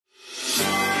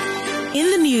In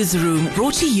the Newsroom,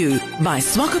 brought to you by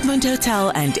Swakopmund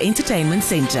Hotel and Entertainment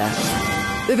Centre.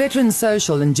 The veteran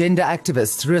social and gender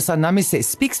activist Rosa Namises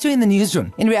speaks to In the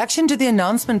Newsroom in reaction to the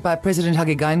announcement by President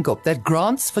Hage Geingob that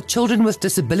grants for children with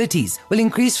disabilities will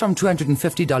increase from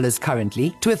 $250 currently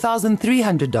to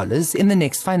 $1,300 in the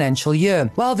next financial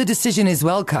year. While the decision is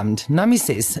welcomed,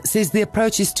 Namises says the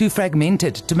approach is too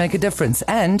fragmented to make a difference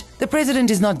and the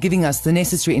president is not giving us the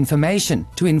necessary information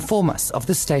to inform us of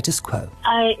the status quo.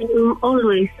 I am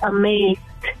always amazed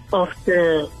of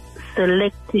the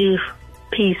selective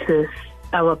pieces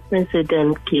our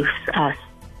president gives us,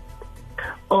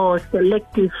 or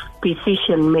selective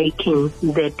decision making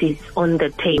that is on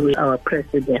the table, our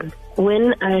president.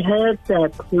 When I heard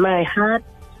that, my heart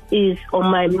is, or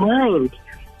my mind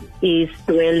is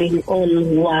dwelling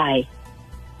on why.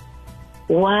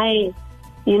 Why?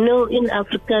 You know, in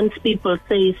Afrikaans people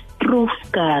say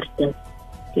troefkaarte.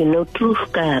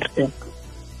 Troefkaarte.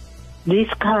 This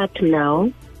card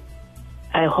now,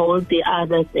 I hold the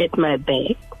others at my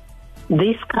back.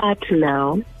 This card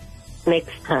now,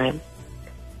 next time.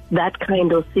 That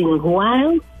kind of thing.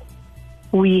 While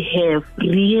we have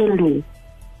really,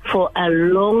 for a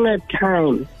longer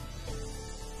time,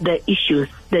 the issues,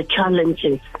 the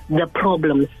challenges, the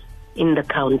problems in the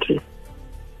country.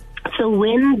 So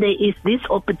when there is this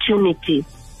opportunity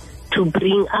to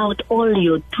bring out all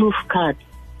your truth cards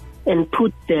and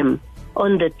put them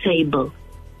on the table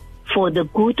for the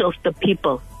good of the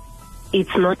people,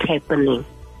 it's not happening.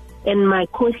 And my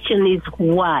question is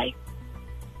why?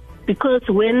 Because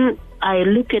when I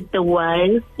look at the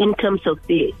why in terms of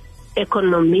the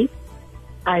economy,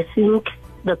 I think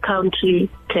the country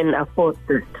can afford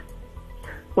it.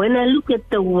 When I look at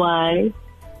the why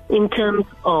in terms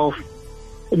of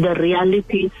the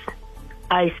realities,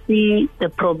 I see the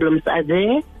problems are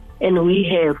there, and we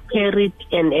have carried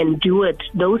and endured.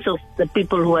 Those of the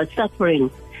people who are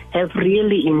suffering have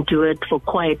really endured for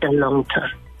quite a long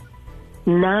time.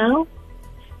 Now,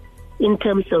 in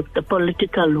terms of the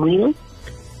political will,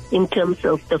 in terms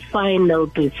of the final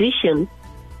decision,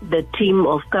 the team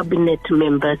of cabinet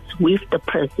members with the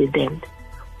president,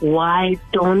 why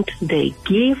don't they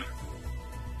give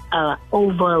an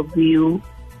overview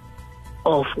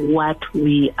of what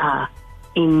we are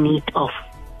in need of?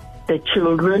 The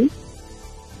children,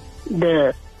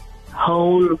 the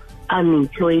whole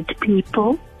unemployed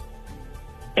people,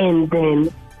 and then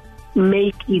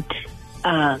make it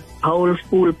a whole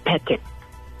full packet.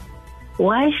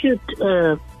 Why should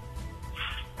the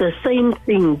same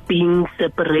thing being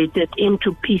separated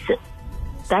into pieces?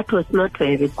 That was not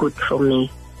very good for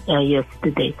me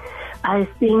yesterday. I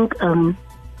think the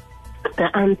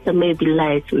answer maybe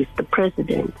lies with the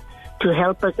president to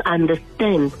help us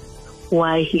understand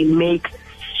why he makes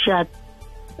short,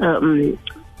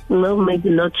 well, maybe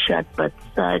not short, but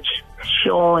such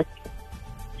short,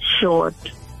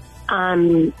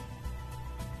 unplanned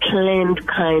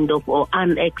kind of or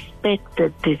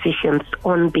unexpected decisions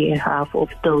on behalf of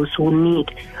those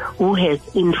who has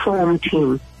informed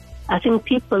him. I think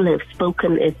people have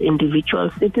spoken as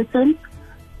individual citizens,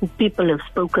 people have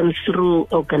spoken through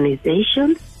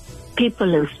organizations,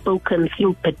 people have spoken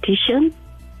through petitions,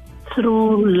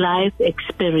 through life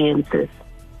experiences.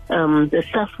 The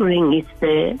suffering is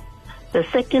there. The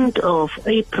 2nd of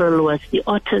April was the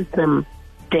Autism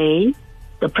Day.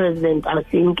 The president, I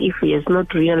think, if he has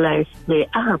not realized there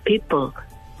are people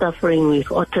suffering with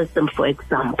autism, for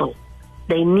example,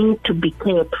 they need to be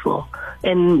cared for,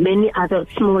 and many other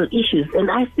small issues. And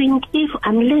I think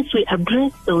unless we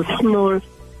address those small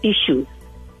issues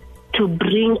to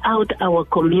bring out our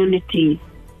community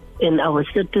and our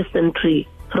citizenry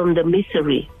from the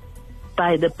misery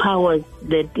by the powers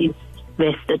that is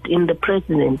vested in the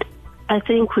president, I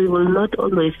think we will not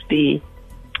always be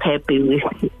happy with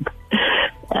him.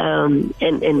 And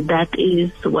that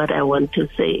is what I want to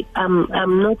say.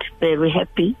 I'm not very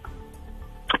happy,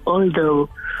 although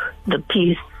the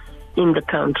peace in the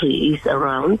country is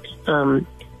around. The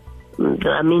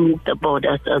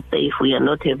borders are safe. We are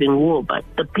not having war, but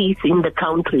the peace in the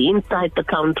country, inside the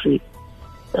country,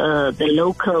 the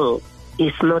local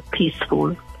is not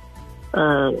peaceful.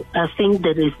 I think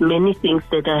there is many things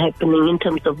that are happening in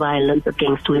terms of violence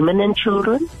against women and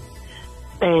children.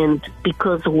 And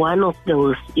because one of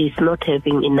those is not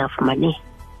having enough money,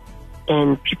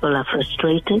 and people are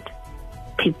frustrated,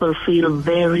 people feel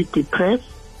very depressed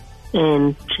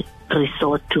and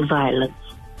resort to violence.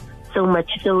 So much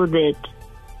so that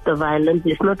the violence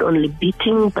is not only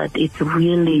beating, but it's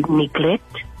really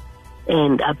neglect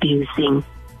and abusing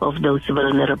of those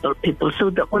vulnerable people.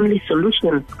 So the only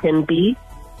solution can be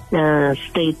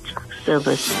state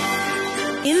service.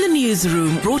 In the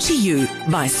Newsroom, brought to you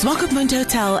by Swakopmund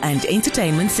Hotel and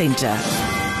Entertainment Centre.